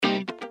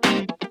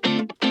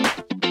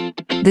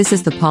This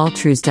is the Paul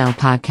Truesdell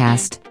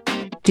Podcast.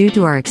 Due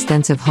to our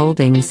extensive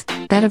holdings,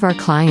 that of our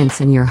clients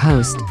and your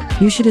host,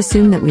 you should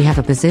assume that we have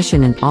a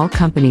position in all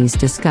companies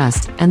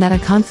discussed and that a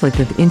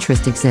conflict of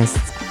interest exists.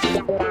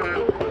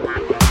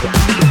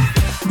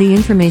 The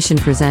information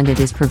presented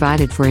is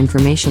provided for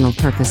informational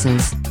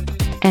purposes.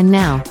 And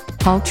now,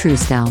 Paul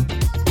Truesdell.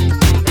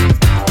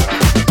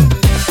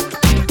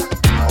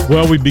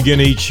 Well, we begin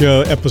each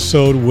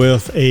episode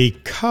with a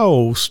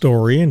cow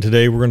story, and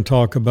today we're going to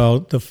talk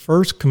about the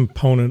first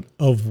component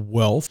of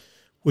wealth,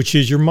 which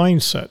is your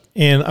mindset.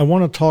 And I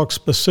want to talk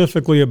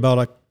specifically about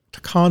a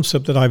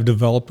concept that I've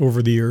developed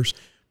over the years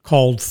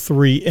called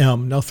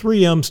 3M. Now,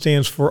 3M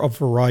stands for a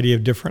variety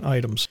of different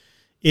items.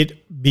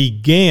 It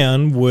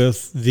began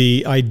with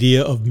the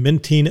idea of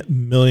minting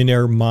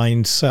millionaire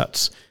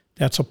mindsets.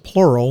 That's a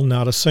plural,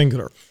 not a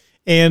singular,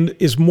 and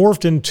is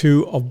morphed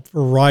into a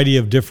variety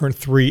of different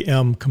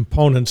 3M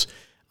components.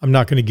 I'm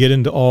not going to get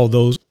into all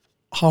those.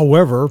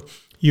 However,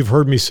 you've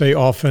heard me say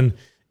often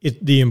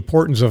the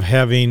importance of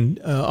having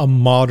a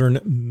modern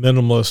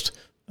minimalist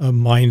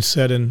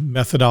mindset and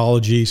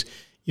methodologies.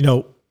 You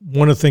know,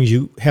 one of the things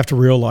you have to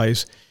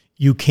realize,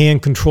 you can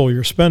control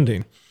your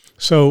spending.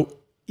 So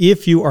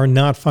if you are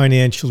not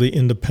financially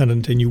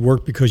independent and you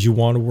work because you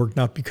want to work,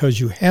 not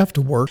because you have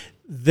to work,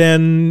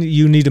 then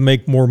you need to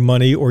make more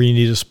money or you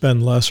need to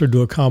spend less or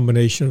do a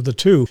combination of the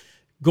two.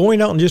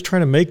 Going out and just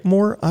trying to make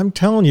more, I'm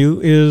telling you,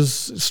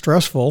 is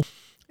stressful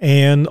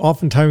and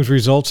oftentimes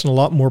results in a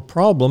lot more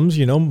problems.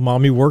 You know,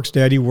 mommy works,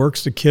 daddy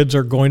works, the kids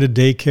are going to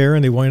daycare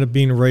and they wind up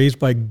being raised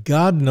by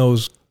God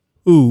knows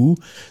who.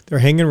 They're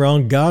hanging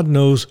around God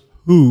knows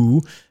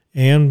who.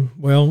 And,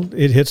 well,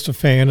 it hits the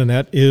fan, and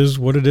that is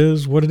what it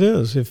is,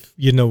 if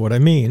you know what I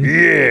mean.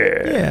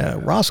 Yeah,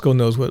 Roscoe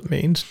knows what it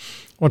means.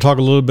 I want to talk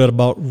a little bit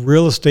about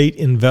real estate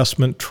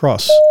investment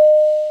trusts.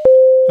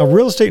 Now,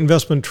 real estate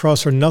investment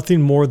trusts are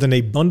nothing more than a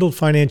bundled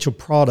financial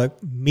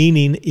product,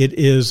 meaning it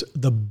is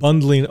the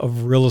bundling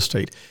of real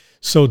estate.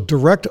 So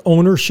direct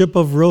ownership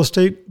of real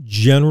estate,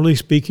 generally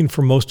speaking,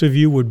 for most of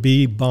you, would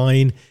be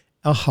buying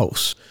a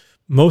house.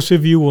 Most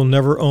of you will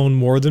never own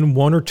more than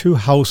one or two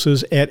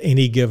houses at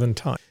any given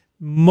time.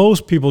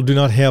 Most people do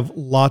not have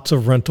lots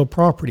of rental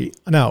property.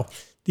 Now,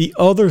 the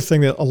other thing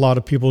that a lot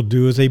of people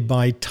do is they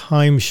buy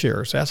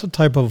timeshares. That's a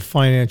type of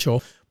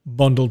financial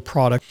bundled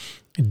product.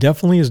 It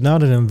definitely is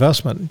not an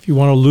investment. If you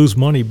want to lose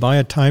money, buy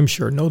a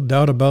timeshare. No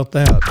doubt about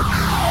that.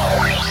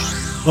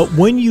 But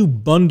when you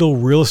bundle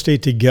real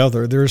estate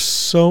together, there's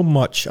so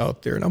much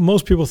out there. Now,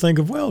 most people think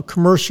of, well,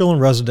 commercial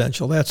and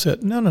residential. That's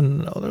it. No.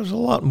 There's a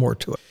lot more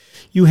to it.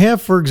 You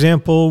have, for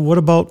example, what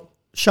about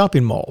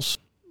shopping malls?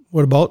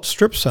 What about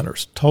strip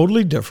centers?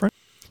 Totally different.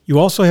 You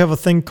also have a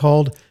thing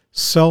called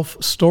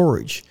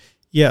self-storage.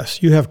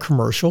 Yes, you have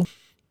commercial,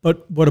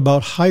 but what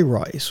about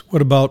high-rise?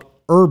 What about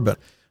urban,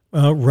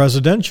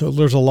 residential?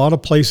 There's a lot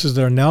of places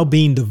that are now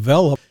being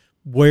developed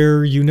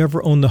where you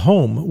never own the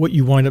home. What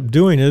you wind up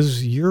doing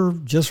is you're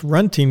just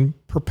renting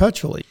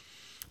perpetually.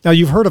 Now,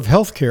 you've heard of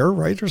healthcare,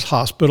 right? There's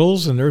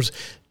hospitals and there's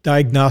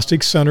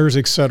diagnostic centers,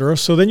 et cetera.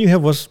 So then you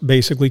have what's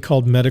basically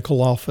called medical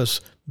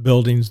office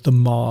buildings, the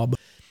mob.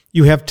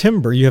 You have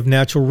timber, you have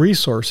natural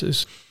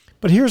resources.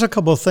 But here's a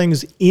couple of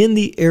things in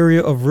the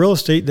area of real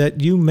estate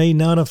that you may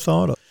not have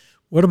thought of.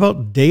 What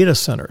about data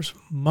centers?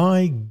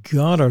 My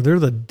God, are there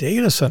the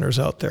data centers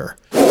out there?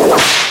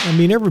 I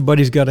mean,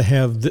 everybody's got to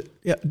have,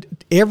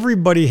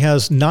 everybody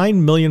has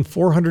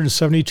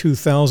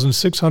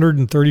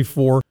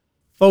 9,472,634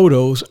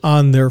 photos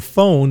on their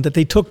phone that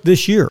they took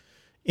this year.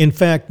 In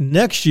fact,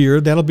 next year,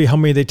 that'll be how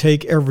many they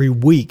take every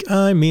week.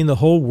 I mean, the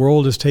whole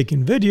world is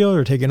taking video,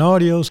 they're taking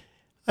audios.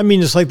 I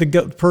mean, it's like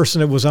the person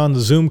that was on the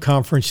Zoom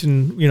conference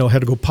and, had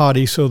to go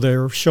potty, so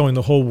they're showing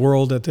the whole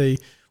world that they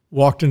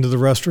walked into the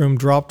restroom,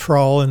 dropped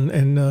trowel,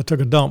 and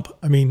took a dump.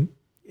 I mean,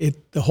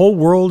 the whole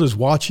world is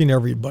watching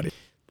everybody.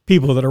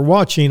 People that are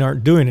watching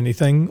aren't doing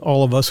anything.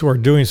 All of us who are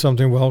doing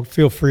something, well,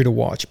 feel free to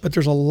watch. But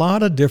there's a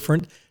lot of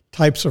different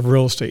types of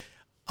real estate.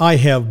 I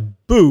have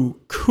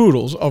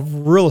kudos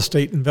of real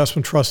estate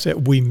investment trusts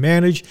that we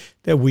manage,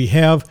 that we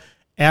have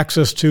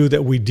access to,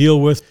 that we deal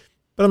with.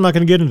 But I'm not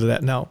going to get into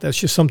that now. That's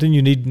just something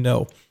you need to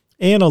know.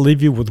 And I'll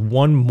leave you with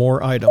one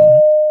more item.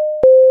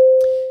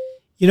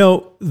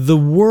 The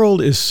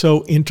world is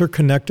so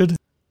interconnected.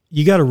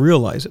 You got to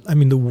realize it. I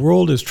mean, the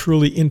world is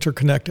truly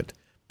interconnected.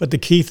 But the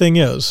key thing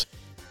is,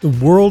 the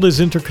world is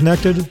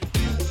interconnected,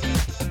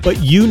 but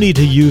you need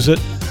to use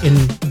it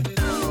and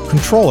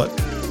control it.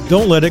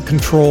 Don't let it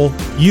control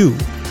you.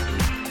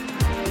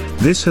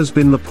 This has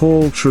been the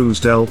Paul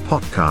Truesdell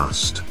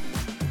Podcast.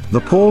 The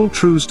Paul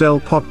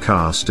Truesdell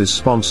Podcast is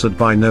sponsored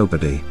by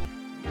nobody.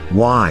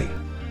 Why?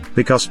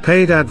 Because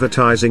paid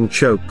advertising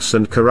chokes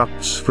and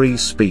corrupts free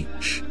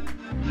speech.